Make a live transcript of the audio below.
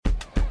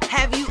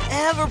Have you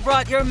ever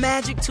brought your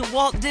magic to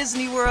Walt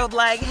Disney World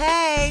like,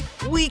 hey,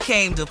 we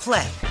came to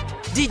play?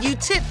 Did you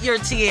tip your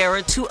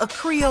tiara to a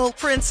Creole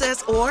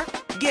princess or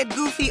get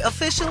goofy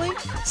officially?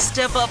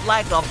 Step up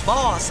like a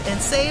boss and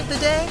save the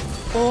day?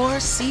 Or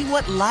see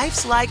what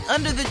life's like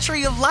under the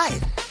tree of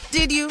life?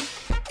 Did you?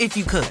 If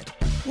you could.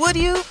 Would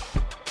you?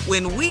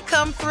 When we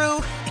come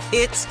through,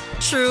 it's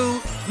true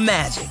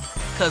magic.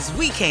 'Cause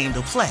we came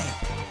to play.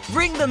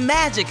 Bring the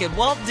magic at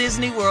Walt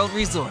Disney World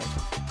Resort.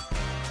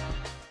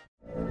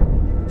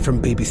 From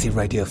BBC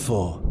Radio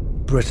 4,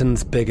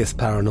 Britain's biggest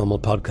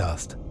paranormal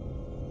podcast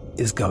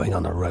is going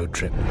on a road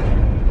trip.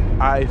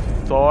 I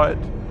thought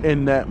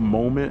in that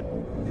moment,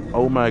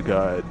 oh my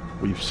God,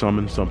 we've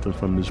summoned something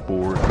from this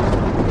board.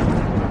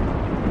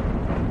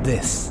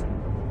 This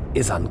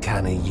is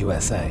Uncanny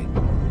USA.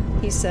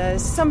 He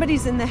says,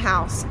 somebody's in the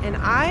house, and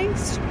I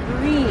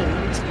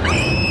screamed.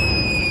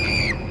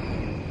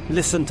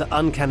 Listen to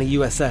Uncanny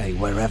USA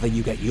wherever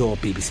you get your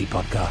BBC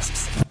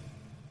podcasts,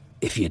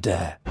 if you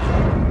dare.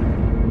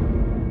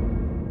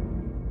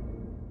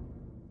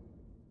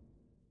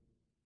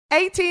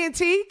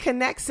 AT&T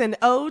connects an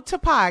ode to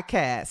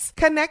podcasts.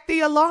 Connect the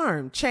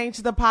alarm. Change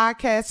the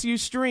podcast you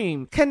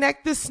stream.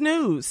 Connect the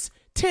snooze.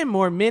 10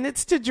 more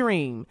minutes to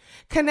dream.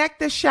 Connect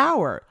the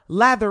shower.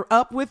 Lather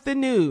up with the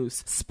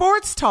news.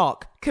 Sports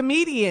talk,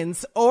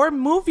 comedians, or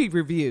movie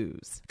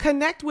reviews.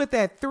 Connect with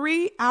that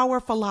 3-hour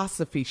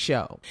philosophy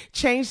show.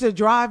 Change the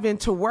drive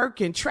into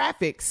work in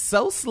traffic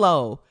so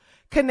slow.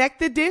 Connect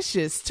the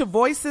dishes to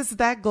voices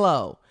that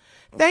glow.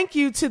 Thank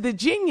you to the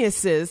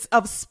geniuses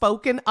of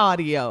spoken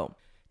audio.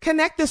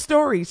 Connect the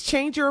stories,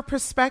 change your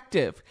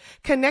perspective.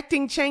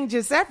 Connecting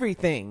changes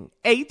everything.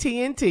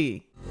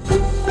 AT&T.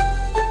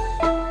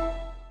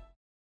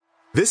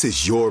 This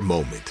is your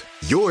moment,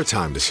 your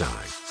time to shine,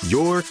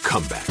 your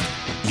comeback.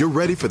 You're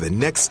ready for the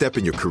next step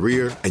in your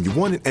career, and you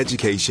want an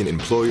education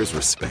employers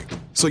respect.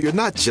 So you're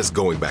not just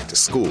going back to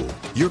school,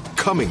 you're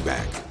coming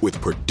back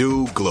with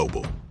Purdue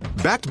Global.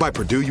 Backed by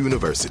Purdue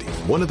University,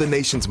 one of the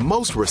nation's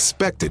most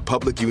respected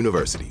public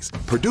universities,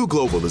 Purdue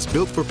Global is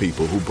built for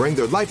people who bring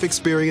their life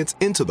experience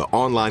into the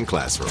online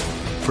classroom.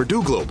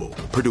 Purdue Global,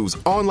 Purdue's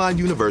online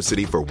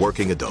university for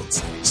working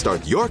adults.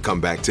 Start your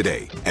comeback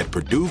today at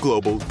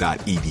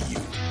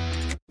purdueglobal.edu.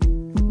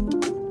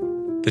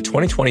 The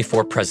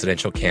 2024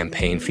 presidential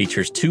campaign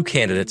features two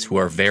candidates who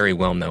are very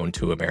well known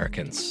to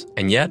Americans.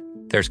 And yet,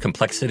 there's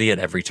complexity at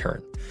every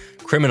turn.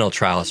 Criminal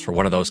trials for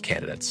one of those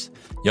candidates.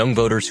 Young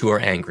voters who are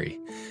angry.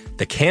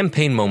 The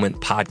Campaign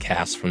Moment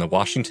podcast from the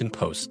Washington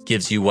Post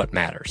gives you what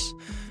matters.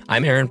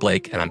 I'm Aaron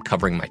Blake, and I'm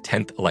covering my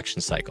 10th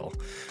election cycle.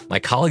 My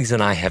colleagues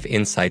and I have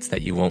insights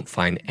that you won't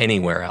find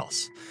anywhere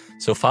else.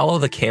 So follow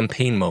The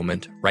Campaign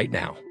Moment right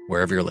now,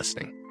 wherever you're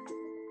listening.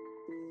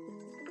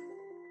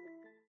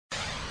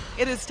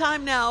 It is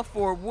time now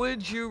for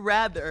Would You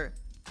Rather.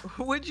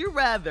 Would you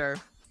rather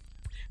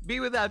be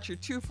without your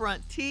two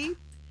front teeth,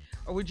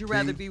 or would you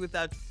rather be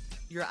without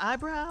your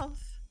eyebrows?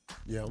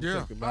 Yeah, I'm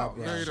taking my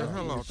eyebrows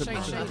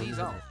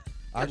off.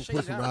 I can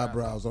put some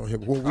eyebrows on here,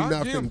 but what we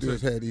not finna do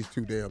is have these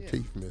two damn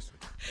teeth missing.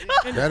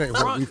 That ain't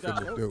what we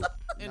finna do.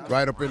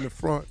 Right up in the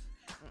front.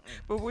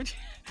 But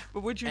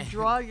would you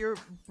draw your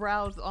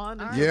brows on?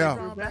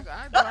 Yeah.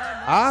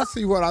 I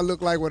see what I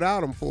look like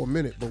without them for a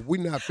minute, but we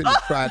not finna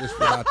try this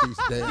without these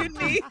damn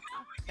teeth.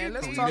 And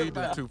let's talk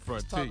about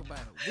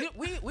it.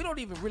 We don't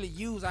even really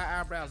use our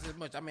eyebrows as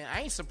much. I mean,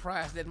 I ain't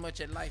surprised that much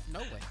at life, no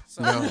way.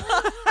 So. No.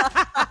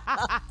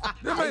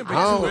 There may be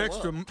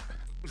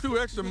two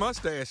extra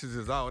mustaches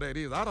is all that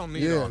is. I don't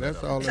need all that. Yeah,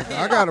 that's all that is.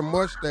 I got a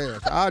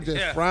mustache. I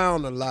just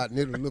frown a lot and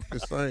it'll look the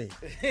same.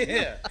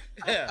 Yeah.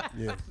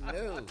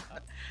 No.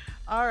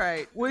 All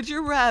right. Would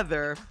you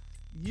rather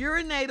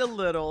urinate a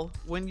little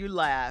when you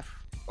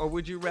laugh, or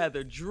would you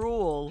rather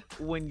drool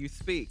when you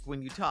speak,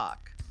 when you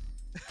talk?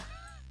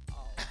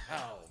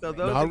 So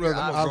those I'd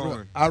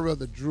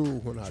rather drool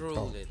when I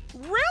talk.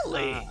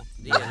 Really?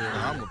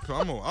 I'm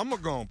gonna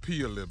go and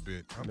pee a little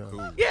bit. I'm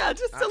cool. Yeah,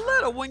 just a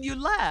little when you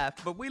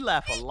laugh. But we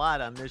laugh a lot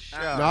on this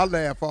show. No, I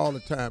laugh all the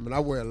time, and I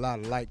wear a lot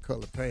of light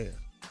colored pants.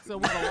 So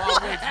we're gonna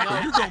always know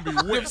you're gonna be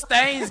wet. Them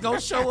stains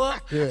gonna show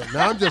up. Yeah,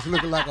 now I'm just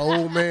looking like an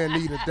old man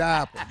need a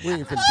diaper. We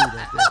ain't finna do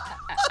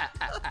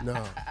that.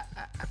 No.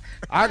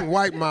 I can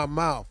wipe my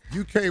mouth.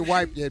 You can't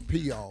wipe that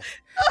pee off.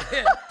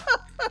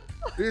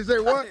 Did you say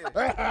what?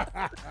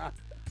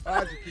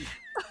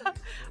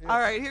 All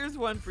right, here's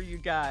one for you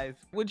guys.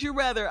 Would you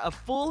rather a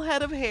full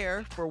head of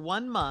hair for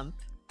 1 month?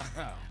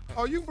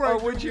 Oh, you bring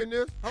Junior in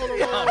this? Hold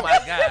on. Oh my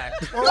God!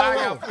 Why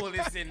y'all pull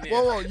this in there?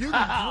 Whoa, you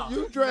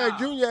drag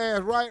Junior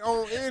ass right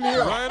on in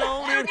here. Right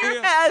on in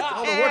here. Hold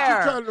on, what you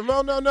trying to?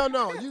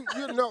 No.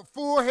 You know,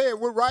 full head.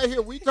 We're right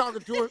here. We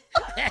talking to him.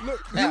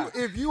 Look,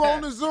 if you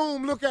on the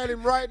Zoom, look at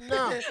him right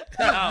now. His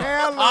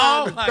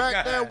hairline is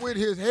back there with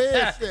his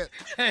headset.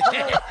 Go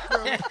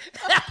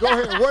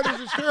ahead. What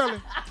is it,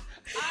 Shirley?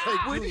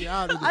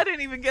 I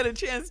didn't even get a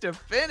chance to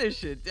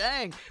finish it.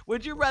 Dang.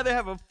 Would you rather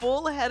have a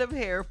full head of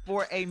hair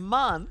for a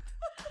month,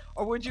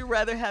 or would you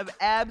rather have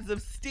abs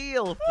of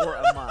steel for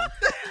a month?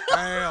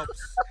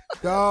 Abs.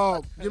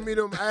 Dog, give me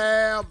them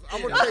abs.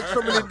 I'm going to take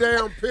some of these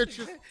damn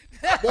pictures.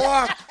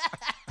 Boy,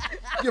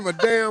 give a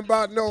damn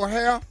about no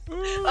hair.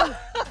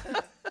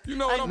 You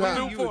know what I'm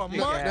going to do for a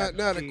month?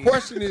 Now, the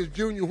question is,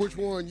 Junior, which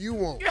one you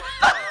want?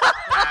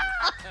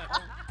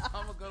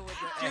 I'm gonna go with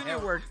the Junior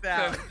works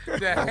out.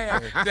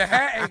 The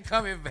hair ain't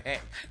coming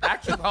back. I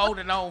keep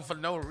holding on for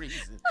no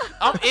reason.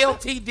 I'm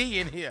LTD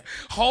in here.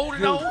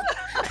 Holding on.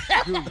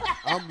 Dude,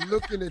 I'm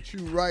looking at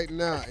you right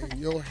now, and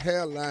your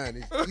hairline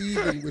is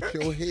even with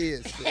your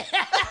head.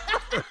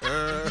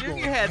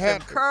 Junior had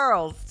some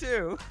curls,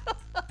 too.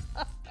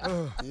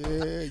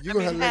 Yeah, you're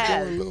going to have to let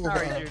go a little while.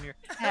 Sorry, Junior.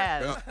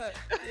 Has.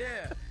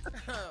 Yeah.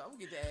 I'm gonna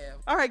get the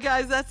abs. All right,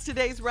 guys, that's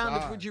today's round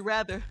of Would You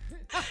Rather.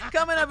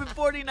 Coming up in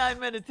 49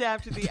 minutes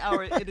after the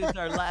hour, it is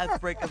our last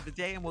break of the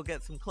day, and we'll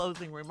get some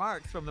closing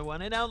remarks from the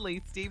one and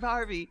only Steve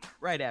Harvey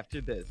right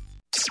after this.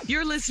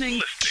 You're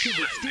listening to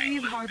the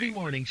Steve Harvey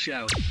Morning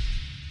Show.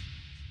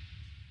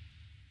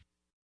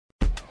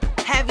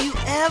 Have you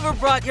ever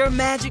brought your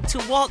magic to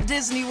Walt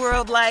Disney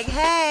World like,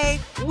 hey,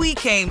 we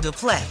came to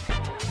play?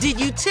 Did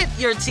you tip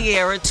your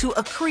tiara to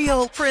a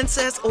Creole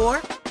princess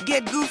or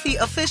get goofy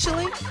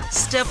officially?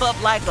 Step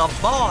up like a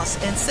boss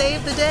and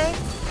save the day?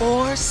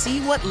 Or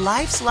see what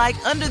life's like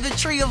under the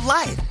tree of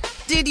life?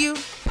 Did you?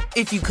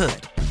 If you could.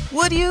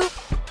 Would you?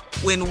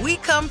 When we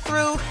come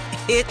through,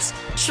 it's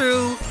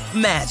true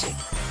magic.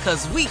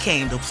 'Cause we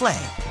came to play.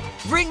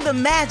 Bring the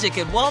magic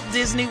at Walt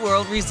Disney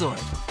World Resort.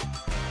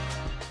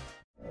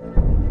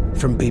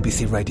 From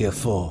BBC Radio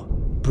 4,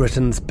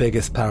 Britain's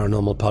biggest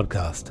paranormal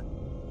podcast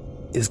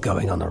is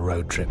going on a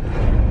road trip.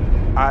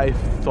 I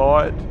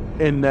thought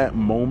in that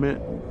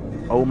moment,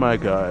 oh my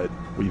God,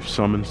 we've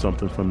summoned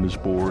something from this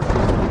board.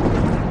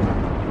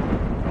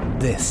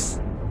 This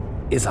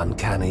is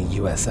Uncanny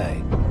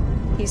USA.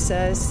 He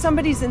says,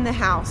 somebody's in the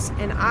house,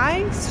 and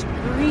I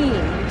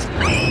screamed.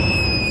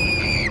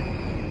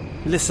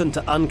 Listen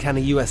to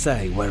Uncanny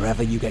USA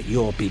wherever you get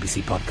your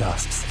BBC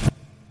podcasts,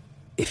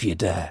 if you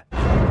dare.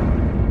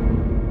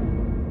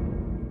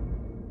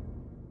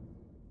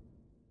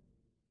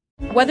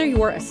 Whether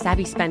you're a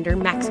savvy spender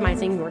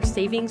maximizing your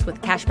savings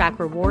with cashback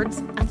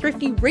rewards, a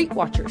thrifty rate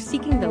watcher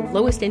seeking the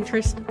lowest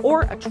interest,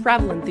 or a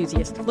travel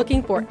enthusiast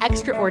looking for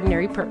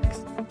extraordinary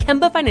perks,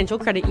 Kemba Financial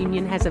Credit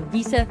Union has a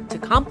visa to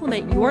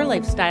complement your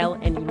lifestyle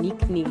and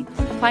unique needs.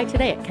 Apply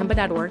today at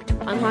Kemba.org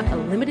to unlock a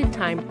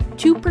limited-time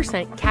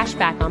 2% cash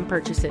back on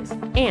purchases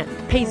and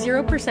pay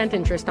 0%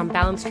 interest on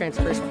balance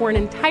transfers for an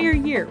entire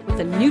year with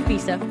a new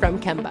visa from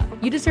Kemba.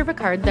 You deserve a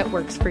card that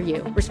works for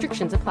you.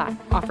 Restrictions apply.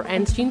 Offer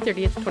ends June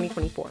 30th,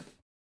 2024.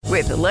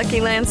 With the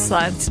Lucky Land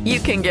Slots, you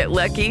can get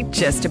lucky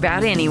just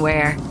about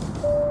anywhere.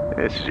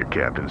 This is your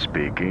captain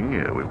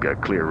speaking. We've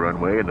got clear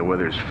runway and the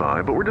weather's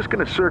fine, but we're just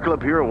going to circle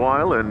up here a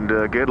while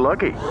and get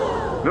lucky.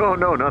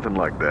 No, nothing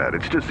like that.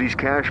 It's just these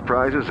cash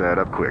prizes add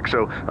up quick.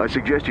 So I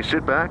suggest you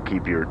sit back,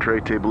 keep your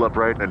tray table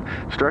upright, and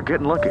start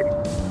getting lucky.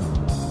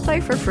 Play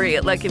for free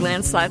at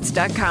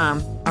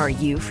LuckyLandSlots.com. Are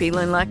you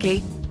feeling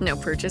lucky? No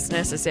purchase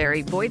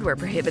necessary. Void where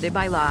prohibited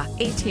by law.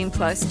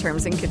 18+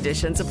 terms and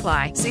conditions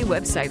apply. See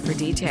website for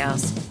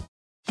details.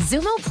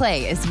 Xumo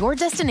Play is your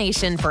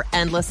destination for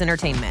endless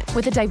entertainment.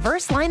 With a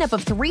diverse lineup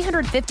of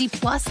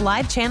 350+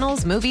 live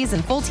channels, movies,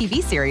 and full TV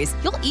series,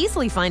 you'll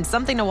easily find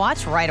something to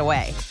watch right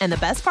away. And the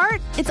best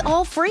part? It's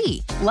all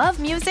free. Love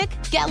music?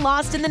 Get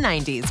lost in the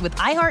 90s with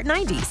iHeart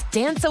 90s,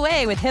 dance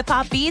away with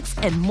hip-hop beats,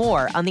 and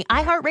more on the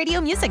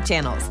iHeartRadio music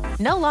channels.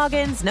 No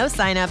logins, no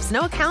signups,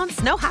 no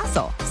accounts, no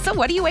hassle. So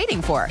what are you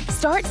waiting for?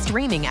 Start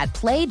streaming at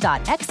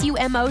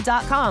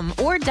play.xumo.com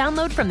or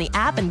download from the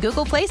app and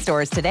Google Play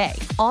stores today.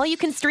 All you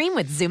can stream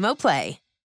with Xumo Play.